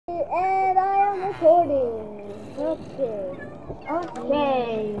And I am recording. Okay.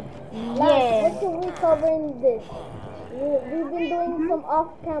 Okay. Lance, Yeah. what should we cover in this? We've been doing some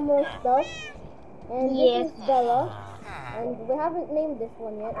off-camera stuff. And this Yes. is Bella. And we haven't named this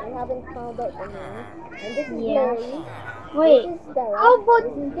one yet. We haven't found out the name. And this is Yes. Larry. Wait. This is Stella. How about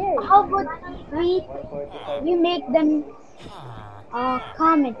This is Gary. we make them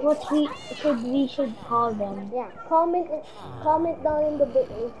comment what we should call them. Yeah, comment down in the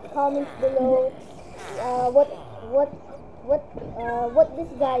comments below what this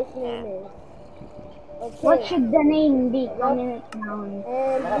guy's name is. Okay. What should the name be? Yep. Comment it down.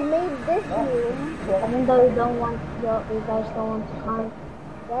 And we made this room. Even though you guys don't want to comment.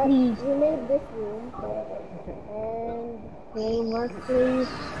 Please. We made this room. And Workplace.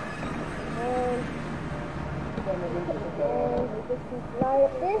 and we just fly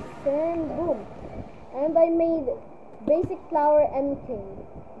up this and boom. And I made basic flower MK.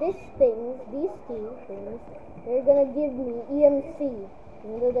 These two things, they're gonna give me EMC.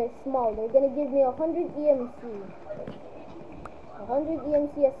 Even though they're small, they're gonna give me 100 EMC. 100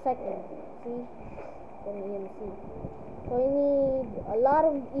 EMC a second. See? An EMC. So I need a lot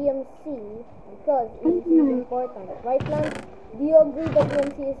of EMC because EMC is important. Right, Lance? Do you agree that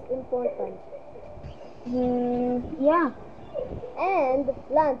EMC is important? Yeah. And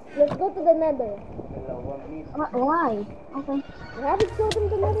Lance, let's go to the Nether. Why? Okay. We haven't showed them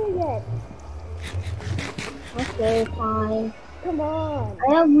the Nether yet. Okay, fine. Come on.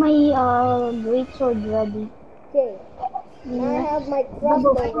 I have my great sword ready. Okay. I have my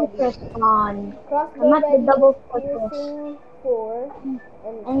Double crossbow fortress ready. on. Crossbow I'm at the ready double with fortress. piercing 4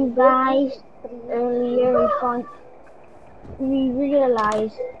 And guys, 3. earlier we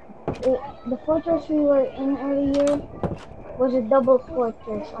realized the fortress we were in earlier was a double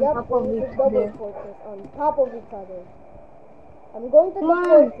fortress on Yep, top of it each was a double other. fortress on top of each other. I'm going to the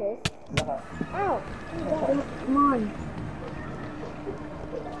fortress. Ow! Come on.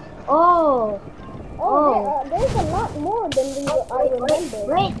 Oh. There's a lot more than I remember.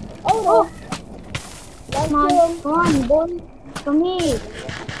 Wait. Oh no! Come on, boy. Come here.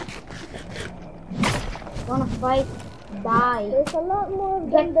 Wanna fight? Die. There's a lot more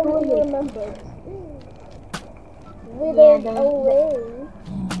of them Get than to we it. remembered. Withered away.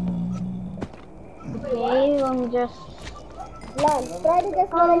 Okay, let me just... Lance, try to guess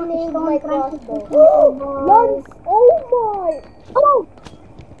what I named my crossbow. Oh, Lance! Oh my! Oh!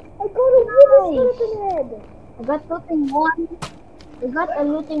 I got a wooden skeleton head! I got looting one. I got a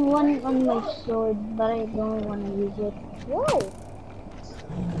looting one on my sword, but I don't want to use it. Why?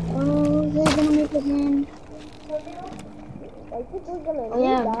 Oh, we're gonna make it in. I think we're gonna Oh need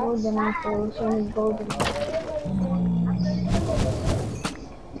yeah, that. golden apple. So many golden.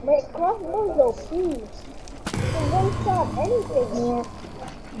 My crossbow's OP. You can one shot anything. Yeah.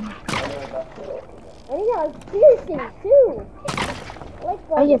 And it has piercing too. Like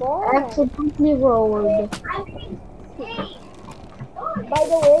I a just ball. accidentally rolled. By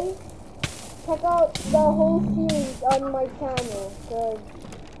the way, check out the whole series on my channel. Cause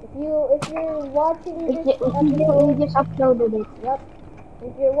if you're watching this We episode, just uploaded it. yep.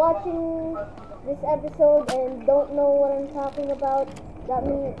 If you're watching this episode and don't know what I'm talking about, that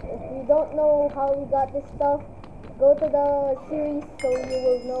means if you don't know how we got this stuff, go to the series so you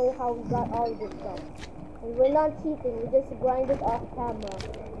will know how we got all this stuff. And we're not cheating, we just grind it off camera.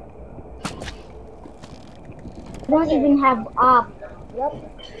 I don't even have up. Yep,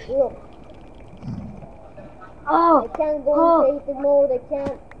 look. Oh. I can't go in creative mode, I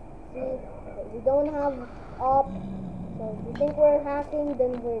can't see. We don't have up. So if you think we're hacking,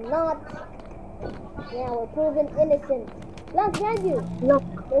 then we're not. Yeah, we're proven innocent. Lance, behind you! Look.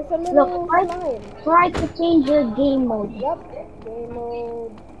 There's a little Look, slime. try to change your game mode. Yep, game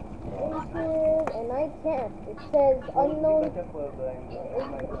mode. And I can't. It says unknown.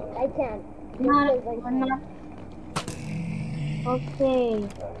 I can't. It says I can't. Not. Okay.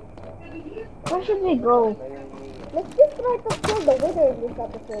 Where should we go? Let's just try to kill the wither in this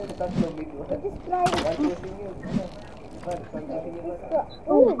episode. Let's just try to...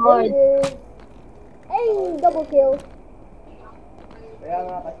 Oh, Ooh, this is... Hey, double kill.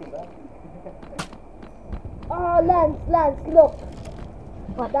 Oh, Lance, look.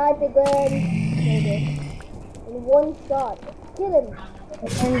 What? Die, Piglin. In one shot. Kill him.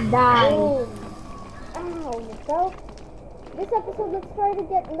 And die. Boom. Ow, myself. This episode, let's try to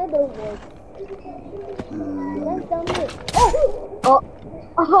get nether wart. Lance down here. Oh!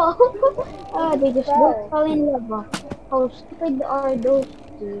 Oh, they just both fell in lava. How stupid are those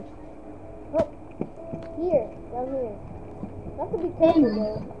two? Oh, here, down here. You have to be careful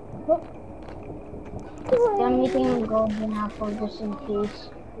though. I'm eating a golden apple just in case.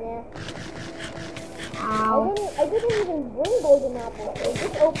 Yeah. Ow. I didn't even bring golden apples. It's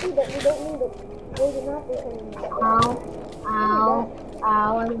just OP that we don't need the golden apples anymore. Ow. What Ow.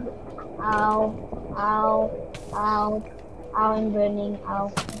 Ow. Ow. Ow. Ow. Ow, I'm burning. Ow.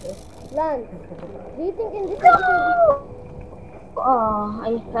 Okay. Lance, do you think in this No! episode... Oh,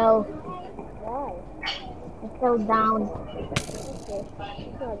 I fell. Why? I fell down. Okay,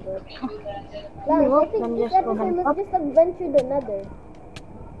 it's not good. You Lance, I look, think I'm this just go episode back let's up. just adventure the nether.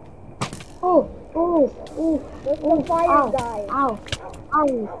 Oh, oh, oh, There's oh, the fire ow, guy. ow, ow,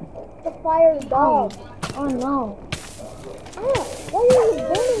 The fire ow. dog. Oh no. Ah, why are you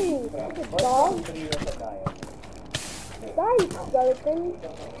burning me? Stupid dog. Die, skeleton.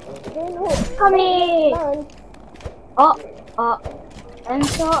 Don't know. Come here. Lance, Oh, and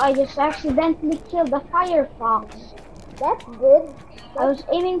so I just accidentally killed the fire fox. that's good. I was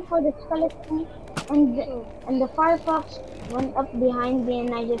aiming for the skeleton, and the fire fox went up behind me,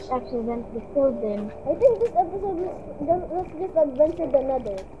 and I just accidentally killed him. I think this episode let's just adventure the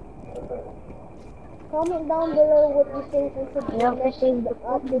nether. Comment down below what you think we should do Yep, next, this is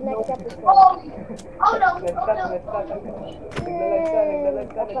the next episode. Oh no! Okay.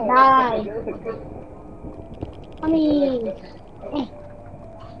 Die! Mommy! Eh,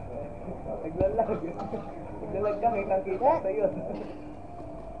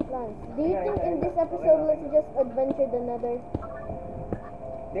 Lance, do you think in this episode let's just adventure the nether?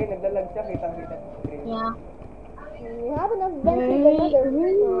 yeah. We haven't adventured the nether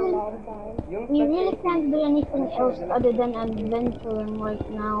for a long time. We really can't do anything else other than adventuring right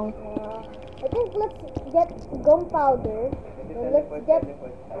now. I think let's get gunpowder and let's get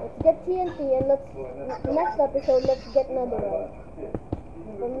TNT and next episode let's get netherite.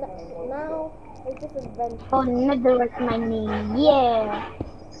 From now it's just adventure. Oh, netherite my name. Yeah!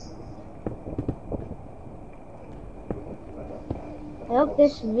 I hope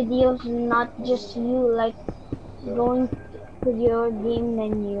this video's not just you like going to your game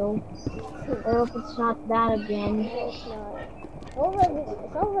menu. I hope it's not that again. No, it's not.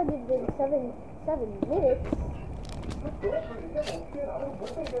 It's already been seven minutes.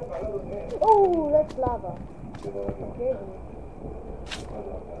 Oh, that's lava. Scared me.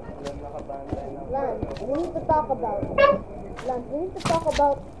 Lance, we need to talk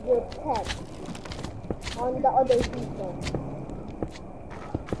about your pet on the other season.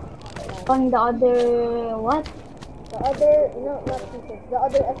 On the other what? The other, no, not seasons, the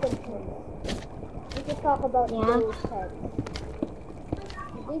other SMPs. We should talk about those pets.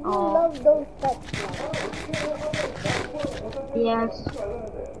 Did you love those pets, Lance? Yes.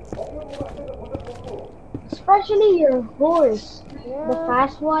 Especially your horse. Yeah. The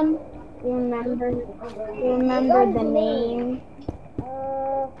fast one. You remember the name?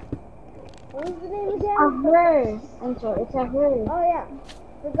 What was the name again? A her. I'm sorry, it's a her. Oh yeah,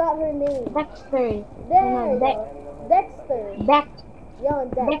 forgot her name. Dexter. There, No, Dexter. Dex. Yeah,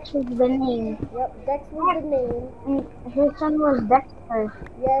 Dex. Dex was the name. Yep, Dex was the name. And her son was Dexter.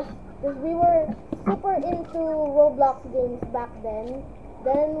 Yes, because we were super into Roblox games back then.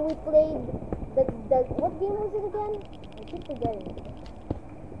 Then we played the what game was it again? I keep forgetting.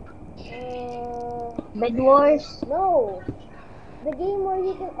 Bed Wars. No, the game where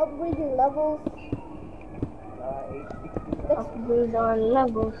you can upgrade your levels. Upgrade our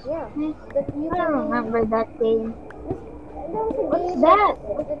levels. Yeah, that you I can. don't remember that game. There was a What's game that?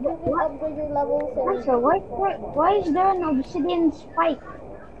 that you can upgrade your levels and. Also, why is there an obsidian spike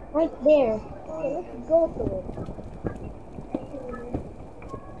right there? Okay, let's go to it.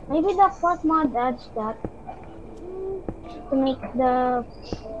 Maybe the port mod adds that to make the,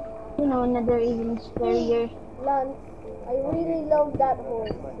 another even scarier. Lance, I really love that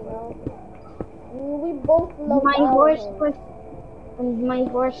horse, We both love My our horse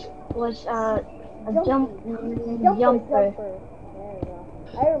horse. was a Jumper. jumper. There you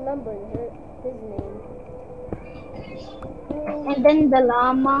go. I remember his name. And then the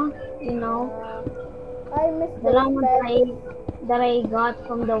llama, I miss the those llama pets, that I got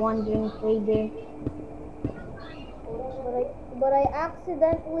from the Wandering Trader. but I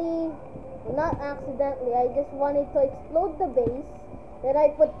accidentally, not accidentally, I just wanted to explode the base. Then I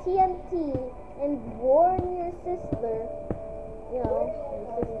put TNT and warn your sister,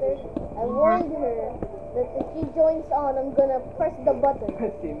 I warned her that if she joins on, I'm gonna press the button.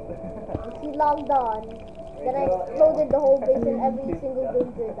 And she logged on. Then I exploded the whole base and every single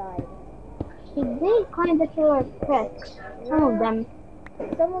villager died. She did kind of kill our pets. Some of them.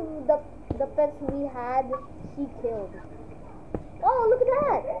 Some of the pets we had, she killed. Oh, look at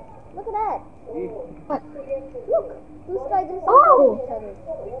that! Look at that. What? Look, two spiders on top Oh! of each other.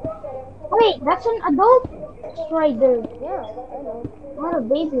 Wait, that's an adult spider, Yeah, I know. not a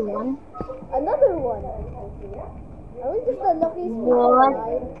baby one. Another one. Are we just the luckiest people What?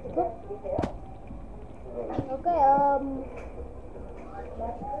 alive? Okay,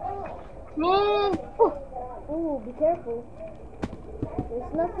 Man, oh, ooh, be careful.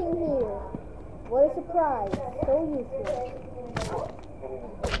 There's nothing here. What a surprise. So useless.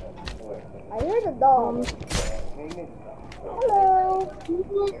 I heard a dog. Hello.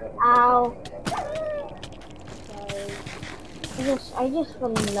 ow! Sorry. I just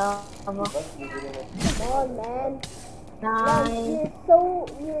fell in love. Come on, man. Nice.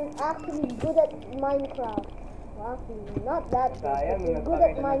 You're actually good at Minecraft. Well, actually, not that good, but you're good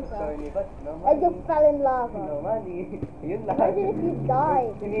at Minecraft. I just fell in lava. Imagine if you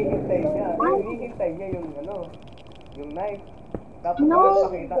died. Hinihintay niya yung yung knife. Tapos No,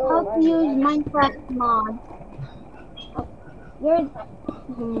 pakita how to use Minecraft mod. You're,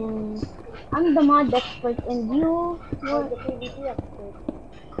 I'm the mod expert, and you You're were. the PvP expert.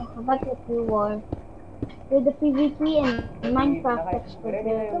 I forgot what you were. You're the PvP and Minecraft expert. Come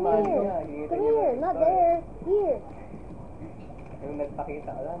here, not there. Here. Yung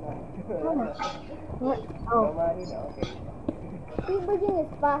nagpakita, wala na. Oh, Mamani na, okay. Speed bridging is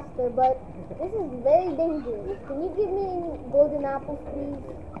faster, but this is very dangerous. Can you give me golden apples, please?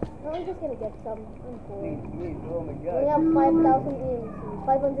 No, I'm just gonna get some. I'm poor. Please, oh my We god. have 5,000 EMC.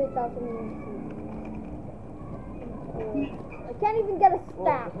 500,000 EMC. I can't even get a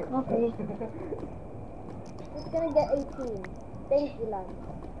stack. okay. Just gonna get 18. Thank you, Lance.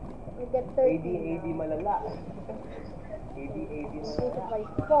 I get 13. AD malala. AD In case malala. if I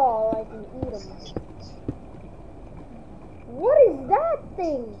fall, I can eat them. What is that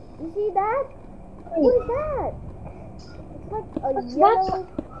thing? You see that? What is that? It's like a What's yellow.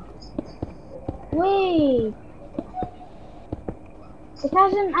 Wait. It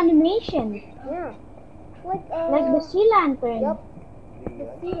has an animation, Yeah. Like like the sea lantern. Yup. The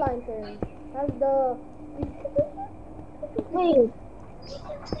sea lantern has the. Wait.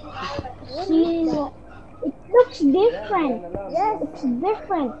 See, it looks different. Yes, It's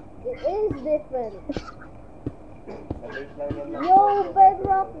different. it is different. Nabase lang yan lang. Yo,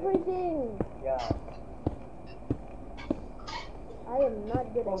 bedrock bridging. Yeah. I am not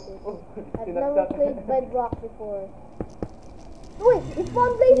good at this. I've Sinaksak. never played bedrock before. Wait, it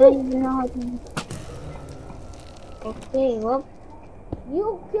spawned I don't blazes. even know how to. Okay, well,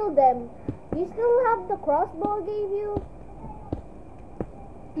 You kill them. You still have the crossbow I gave you?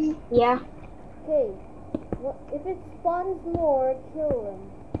 yeah. Okay. Well, if it spawns more, kill them.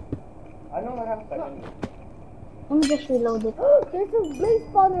 Anong rank ka nun? Let me just reload it. There's a blaze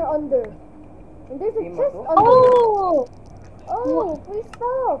spawner under. And there's a Team chest mo to? under. Oh! Oh, free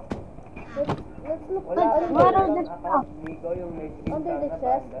stuff. Let's look Wala under. kang What are ibang the account, stuff? Nico, yung may screen Under the na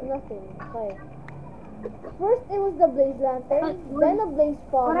chest, banda. nothing. Okay. First it was the blaze lantern, then a blaze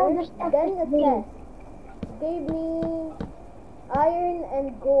What are spawner, the stuff then a that's there? chest. Gave me iron and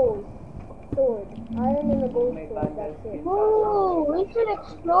gold sword. Iron and a gold May sword, bundle that's it. skin. Oh, we should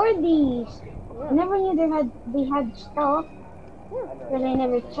explore these. I Yeah. never knew they had stuff, Yeah. but I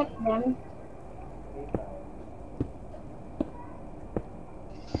never checked them.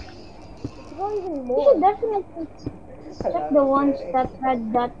 Let's go even We more. should definitely check the ones that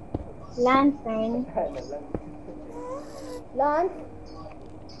had that lantern. Ano lang. Lance,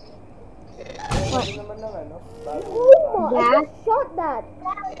 Ano naman ng ano? Bago. oh my, I Gas? just shot that.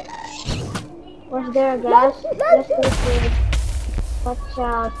 Was there a gas? Let's- Let's go. Watch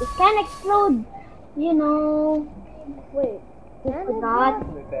out. It can explode. You know. Wait, I can it forgot.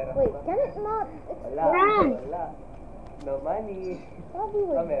 not? May pera Wait, ka ba? can it not? Wala. Can. Wala. No money. Probably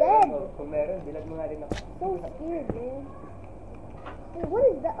Ah, was meron. dead. Oh, kung meron, bilag mo nga rin ako. So scared, man. Wait, what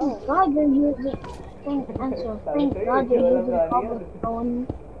is that? Thank Oh, God you're using. Thank God you're using cobblestone.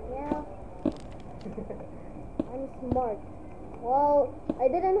 yeah. I'm smart. Well, I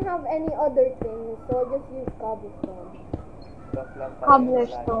didn't have any other things, so I just used cobblestone. Stop lang pala.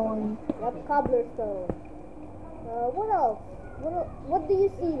 Cobblestone. Yep, cobblestone. What else? What do you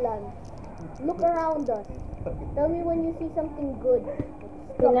see, Lance? Look around us. Tell me when you see something good.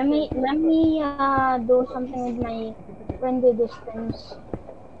 Okay, let me do something with my render distance.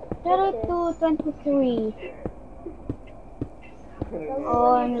 Set it to 23. Tell me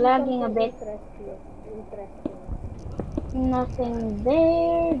Oh, when I'm you see lagging a something bit. Interesting. Nothing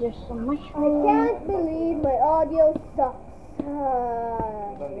there. Just some I mushroom. can't believe my audio sucks.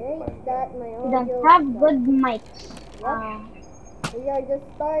 I hate that my We don't audio have sucks. good mics. Yep. We are just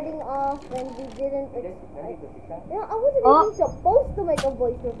starting off and we didn't. Nandito si Sha. You know, I wasn't Oh. even supposed to make a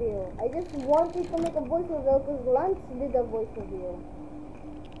voice reveal. I just wanted to make a voice reveal because Lance did a voice reveal.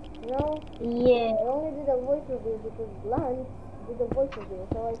 You know, Yeah. I only did a voice reveal because Lance did a voice reveal.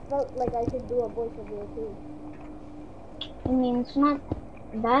 So I felt like I should do a voice reveal too. I mean, it's not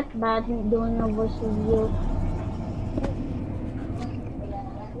that bad doing a voice review.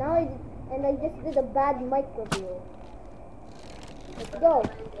 Now I just did a bad mic reveal. Let's go.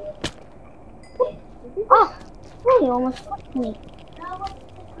 Oh! Oh, you almost got me.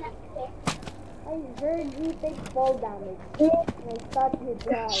 I heard you take fall damage. And I thought you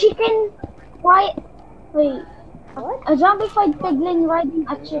died. Chicken! Why? Wait. What? A zombified piglin riding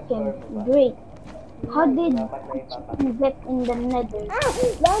a chicken. Great. How did Dapat na ipapa. chicken get in the nether? Ah!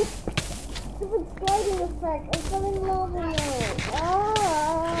 Lance! Stupid sliding effect. I fell in love with it.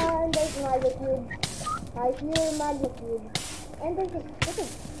 Ah! And there's magma cube. I hear magma cube. And there's a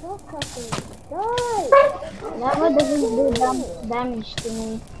rock casting. Die! Lava doesn't do damage to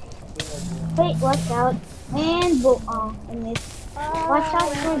me. Wait, watch out. And boom. Oh, I missed. Watch out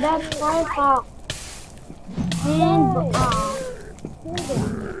for that firefox. And boom. Oh. Kill them.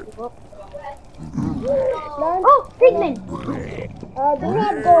 Whoop. Lance, Oh, piglin! do you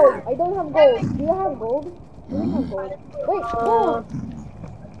have gold? I don't have gold. Do you have gold? Do you have gold? Wait, gold!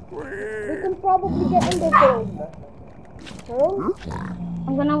 We can probably get in the gold. Pearls?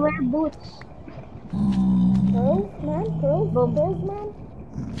 I'm gonna wear boots. Pearls, man? Pearls? Boom. Pearls, man?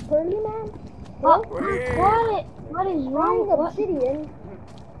 Pearly, man? Oh, Pearls? what is wrong? Flying What? obsidian.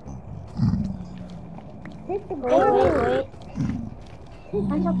 Take the Wait, gold. wait, wait.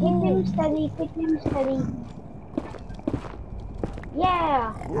 And so keep him steady, keep him steady.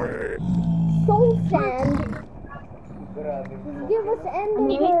 Yeah! Soul sand. Grabe. Give us I ender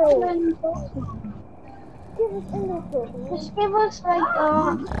mean, pearls. Give us ender pearls. just give us like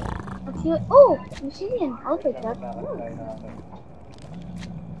a few. Oh, obsidian. I'll take that. Nakakatayo na ako.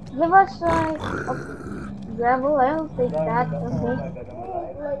 Give us like a gravel. I'll take that. Okay.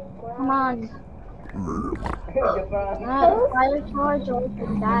 Come on. Japan. Fire charge. I'll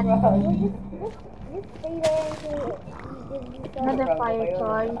take that. Just stay there until he gives you some. Another fire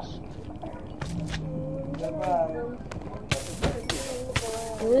charge. Japan.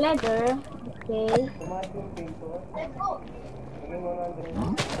 Leather. Okay. Tumaas yung pinto. Naging 100.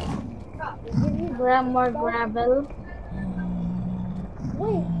 Give you More gravel.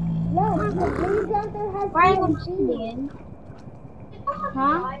 Wait, Lance, the blaze lantern has Fire EMP. obsidian.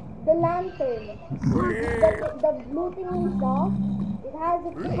 Huh? The lantern. The blue thing we saw, it has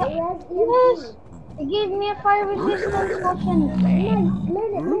EMP. Yes. It gave me a fire resistance potion. Nice,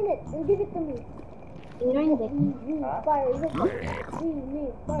 learn it, and give it to me. You learned it. Fire resistance. Me,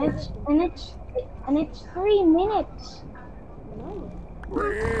 fire It's resistance. and it's 3 minutes. Nice.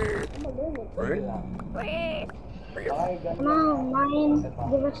 I'm gonna learn it. Ay, ganun. Come on, mine.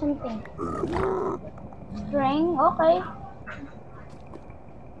 Give us something. String. Okay.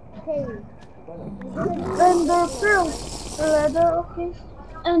 Okay. And the pearls. Leather. Okay.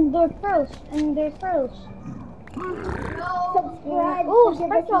 And the pearls. And the pearls. Subscribe Oh, to give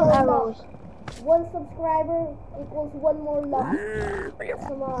us spectral more arrows. luck. 1 subscriber equals 1 more luck.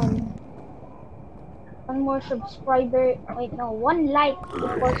 Come on. 1 more subscriber. Wait, no. 1 like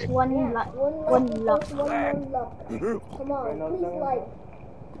equals 1 Yeah, luck. 1 1 luck luck. equals 1 more luck. Come on, please like.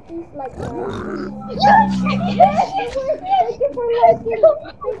 Please like mine. Yes! Thank you for liking.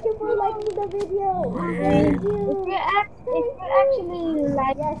 Thank you for liking the video. Thank If you. you actually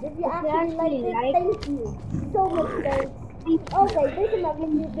like, Yes, if you if you actually liked it, like- thank you. So much thanks. Okay, there's a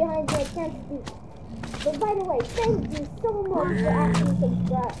magnet behind me. I can't speak. But by the way, thank you so much for actually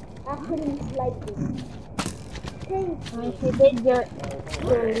subscribe, actually liking. Thank you. if you did your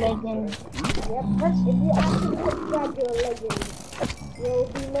legend. Yep. If you actually subscribe, you're a legend. You'll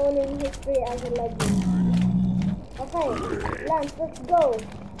be known in history as a legend. Okay, Lance, let's go.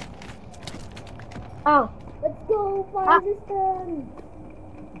 Oh, Let's go, fire resistance.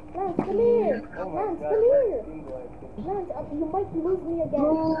 Lance, come here. Oh my Lance, God. come here. Bingo, I think. Lance, you might lose me again.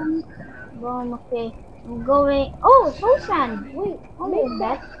 boom, boom. Okay, I'm going. Oh, soul sand. Wait, Oh, make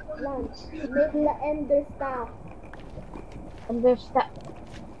that. that. Lance, make the ender staff. Understand.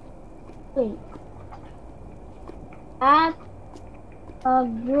 Wait. At a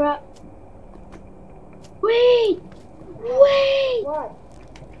Wait! Wait! What?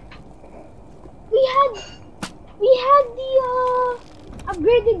 We had the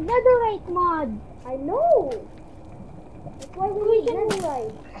upgraded netherite mod. I know. That's why we need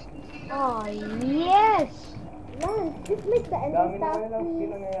netherite. Oh yes. Lance, just make the ender Dami staff, naman lang please.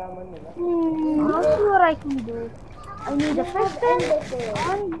 pinangayaman nila. I'll see what I can do. I need a You have piston ender pearl.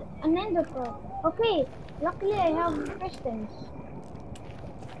 and an ender pearl. Okay, luckily I have pistons.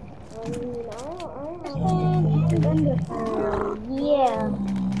 I mean, I Piston and ender pearl. Yeah.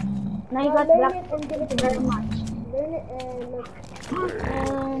 And I now got learn black it pearl. and give it Thank you to very me. much. Learn it and look.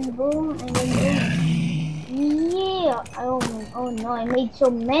 And boom, and then boom. Yeah. Oh no, I made so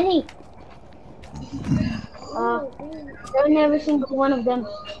many. Ooh, green. Learn every single one of them.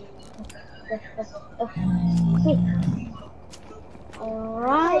 Okay. Hi,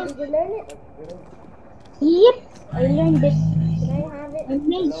 Alright. did you learn it? That's good. Yep. I learned this. Can I have it? I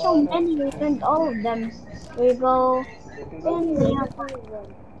made so many. I learned all of them. There you go. Okay, And let yeah. me choose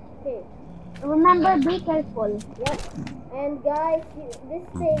one. Okay. Remember, be careful. Yep. And guys, this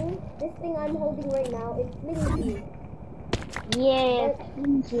thing I'm holding right now, it's flimsy. Yeah, But it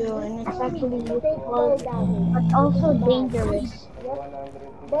cleans you, and it's actually take fall useful, damage. but Which also is bad. dangerous. Yep.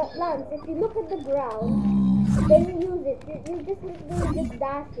 100. But Lance, if you look at the ground, then you use it. You just literally just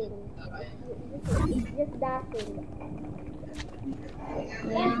dashing. It's just dashing. Lance,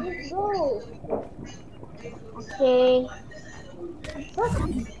 Yeah. let's go. Okay.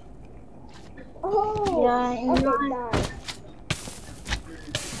 Oh. Yeah, and Okay, now die.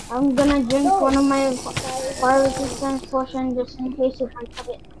 I'm gonna drink Go. one of my Fire fire down. resistance potion just in case if I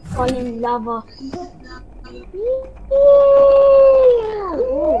fall in lava. Yeah.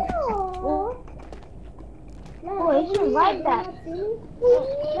 Lance, Oh, I over here. survived Do you that. not see me?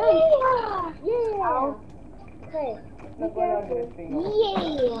 Lance. Yeah. Okay. Be careful.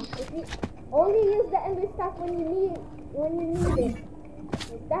 Yeah. If you only use the ender stuff when you need it.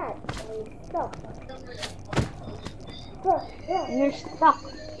 Like that. Or you're stuck. And you're stuck.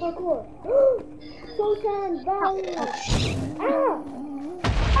 Parkour. Soul Sand Valley. Ah!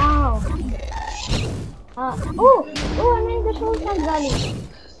 Ow. Oh, I'm in the Soul Sand Valley.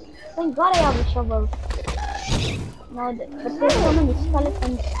 Thank God I have a shovel. No, but there's so many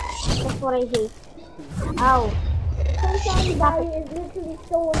skeletons. That's what I hate. Ow. Soul Sand Stop Valley it. is literally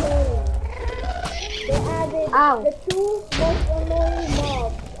so annoying. They added Ow. the two most annoying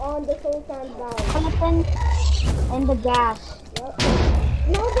mobs on the Soul Sand Valley. Skeleton and the gas. Yep.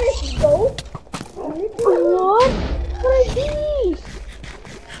 Now there's ghosts. Literally. What? What are these?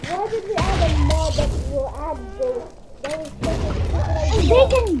 Why did we add a mod that will add ghosts? That was such a stupid And idea. they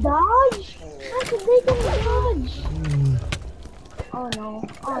can dodge? How could they can dodge? Oh no.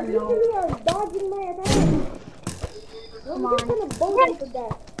 Oh I no. literally are dodging my attack. Come I'm just on. gonna bowl them to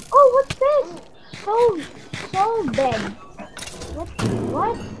death. Oh, what's this? Soul bed.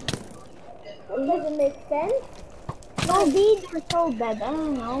 What? That doesn't make sense. No, these are soul bed. I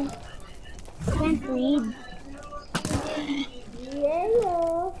don't know. I can't read. Yeah.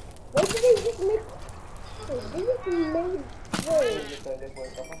 Why did they just make? They just made. Wait.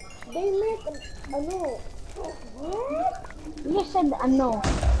 They make no. What? You just said no.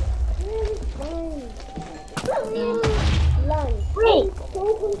 Yeah, it's fine. Yeah. Lunch. Wait. I'm so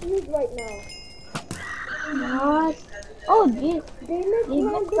confused right now. What? Oh, geez. They make You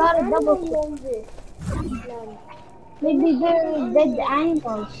random just got a double animal kill. noises. Lunch. Maybe they're dead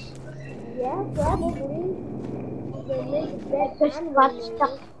animals. Yeah, probably. They make dead Just animal got noises.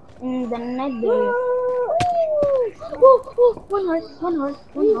 stuck in the nether. Whoa! Oh, one heart, one heart,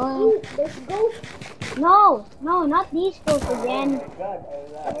 one heart. There's ghosts. No, not these ghosts again. I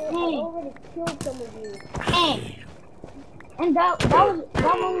already killed some of you. Hey. And that one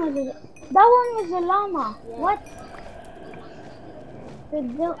was a llama. Yeah. What? Oh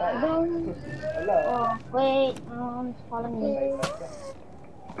wait, it's following me.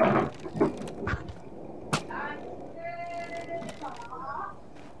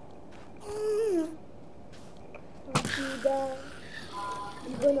 Hunt you down.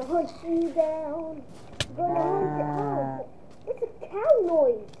 I'm gonna hunt you down. I'm gonna hunt you out. It's a cow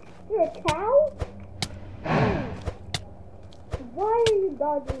noise. You're a cow? Why are you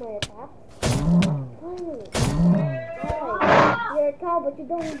dodging my attack? Why? You're a cow, but you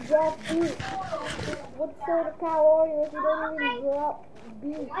don't drop beef. What sort of cow are you if you don't even drop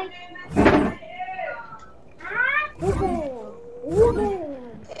beef? Whoa-bam! Whoa-bam!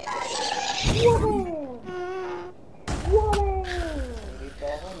 Whoa-bam! Whoa-bam!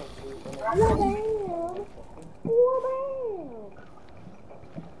 Whoa-bam! Whoa-bam!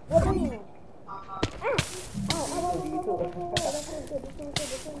 Whoa-bam! Ah! Ow, ow, ow, ow, ow, ow, ow, that's not good, that's not good,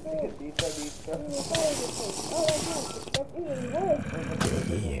 that's not good. Oh, that's not, that's even worse.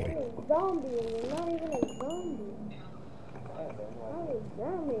 You're a zombie and you're not even a zombie. How does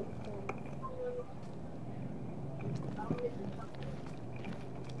that make sense?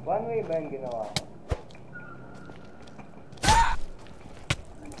 One way ba yung ginawa ko?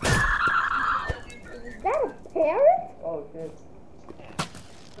 Is that a parrot? shit.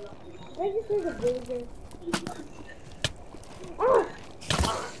 Did I just hear the villager? Ah!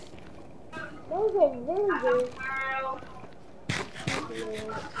 That was a villager.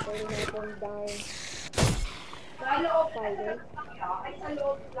 I'm dying. Spider.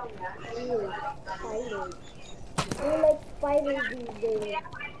 Ew, spiders. Who likes spiders these days?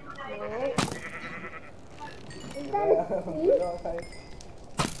 Right? Is that a sheep?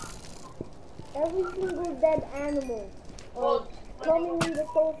 Every single dead animal, or coming in the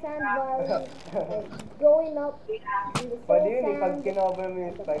Soul Sand Valley, and going up in the Pwede Soul yun eh, pag Sand, kinover mo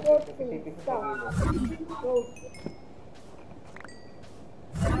yung the spike, corpse and nakisipin sa stuff. gilid. Ghost.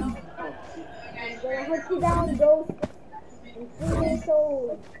 I'm gonna hunt you down, ghost, and free your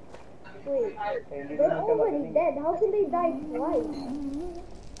souls. Wait, Eh, hindi they're naman siya already magaling. dead. How can they die twice?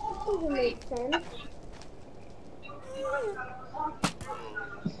 That doesn't make sense.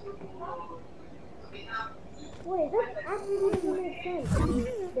 Wait, that actually doesn't make sense.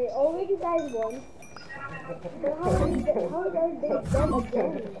 They already died once. But how are they dead again? They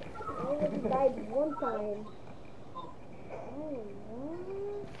already died one time. Oh,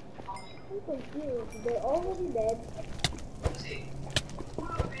 what? I'm confused. They're already dead.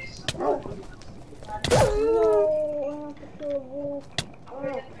 No, I have to kill a wolf.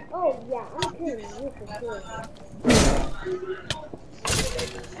 Oh yeah, I'm killing you for sure.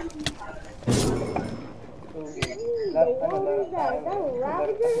 The one is that? Is that a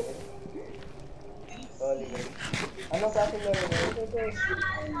Ravager? Sorry, guys. Anong klase laro mo?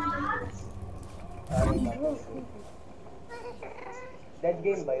 Ay, natin. Dead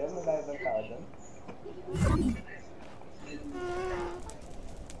game ba yun? Magkaya bang tao doon?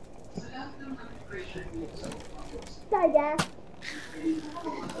 Die, gas.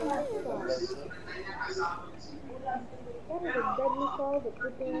 That is a deadly fall, but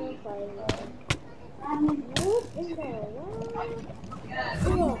good thing I'm fighting. What in the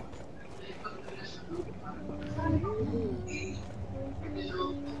world?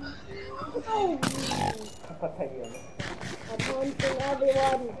 Kapatay yun. I'm hunting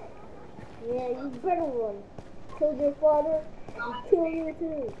everyone. Yeah, you better run. Killed your father, and kill you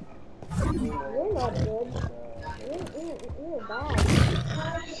too. You're not good. You're bad.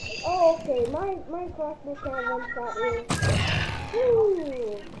 Oh, okay. My crossbow can't run that way.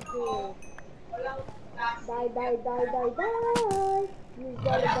 Woo! Die, die, die, die, die! You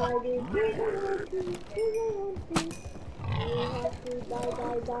gotta die, dude. You want to. You have to die,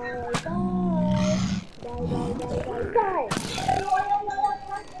 die, die, die! Die, die, die, die, die!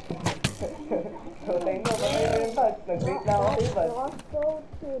 Patay mo yung touch. Nag-bait na ako sa iba. Crossbow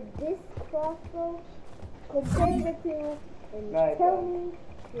to this crossbow, compare the two, and Nice, tell me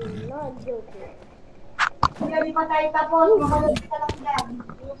you're not joking. Hindi pa tayo tapos, makalag ka lang dyan.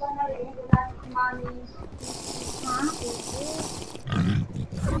 Hindi pa na rin, wala si mami. Ha?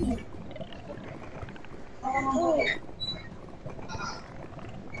 Oh.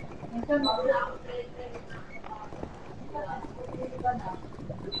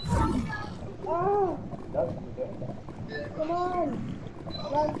 Oh, Dogs, diba? come on.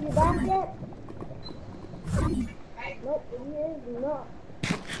 Lance, you back yet? Nope, he is not.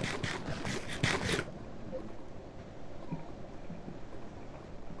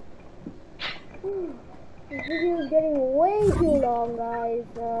 This video is getting way too long, guys.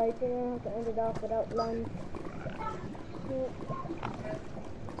 I think I have to end it off without lunch.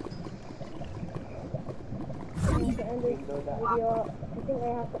 I have to end this video. I think I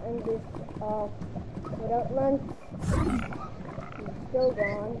have to end this off without lunch. He's still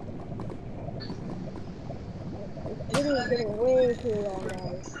gone. This video is getting way too long,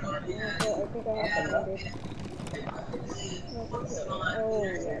 guys. So I think I have to end it. Okay. Oh,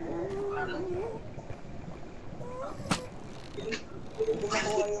 yeah.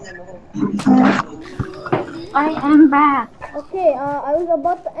 I am back. Okay, I was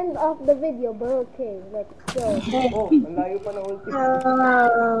about to end off the video, but okay, let's go. Oh, ang layo pa ng ulti.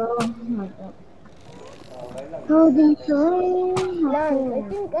 Okay lang. Holding train. Lance, I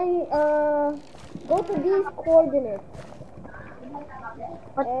think go to these coordinates.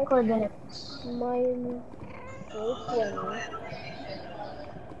 What coordinates? Mine 420.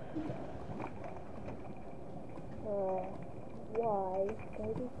 Y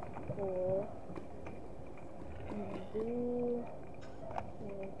 34. D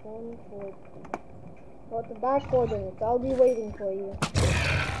 140. Go to that coordinates. I'll be waiting for you.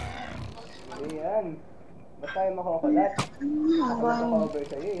 Ayan. Basta yung makukulat. Ako makakover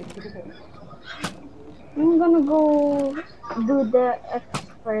sa'yo eh. I'm gonna go do the X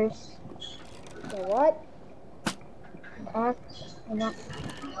first. The what? X.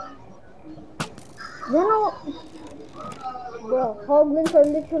 Then I'll Bro, hoglins are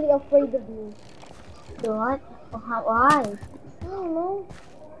literally afraid of me. What? Why? I don't know.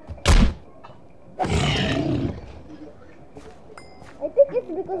 I think it's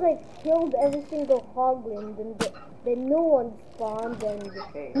because I killed every single hoglin, then the new one spawned, and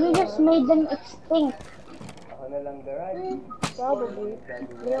Hey, You just made them extinct. ako na lang the right. probably.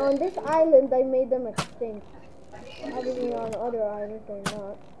 You know, on this island, I made them extinct. Obviously, on other islands, they're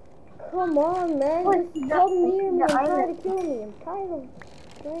not. Come on, man, What's just the- come near what's me the and try to island? kill me. I'm tired of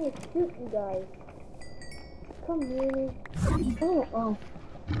trying to shoot you guys. Come near me. Oh.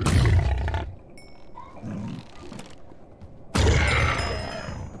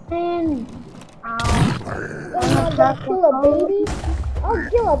 And I'm not gonna kill a baby. I'll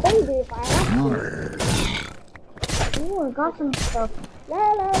kill a baby if I have to. I got some stuff. La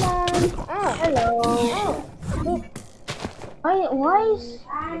la la. Ow. Hello. Ow. Look, Why is...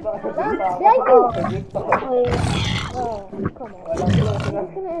 that's behind you. Wait. Oh, come on. I'm just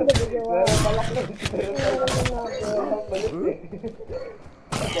gonna end the video. Pero malaki. Pero Wow. walang balut eh.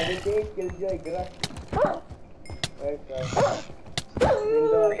 78 killjoy, grass. Where's that?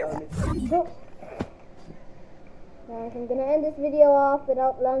 Window at honest. Guys, I'm gonna end this video off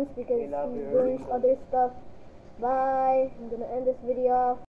without Lance because he's doing other stuff. Bye. I'm gonna end this video off.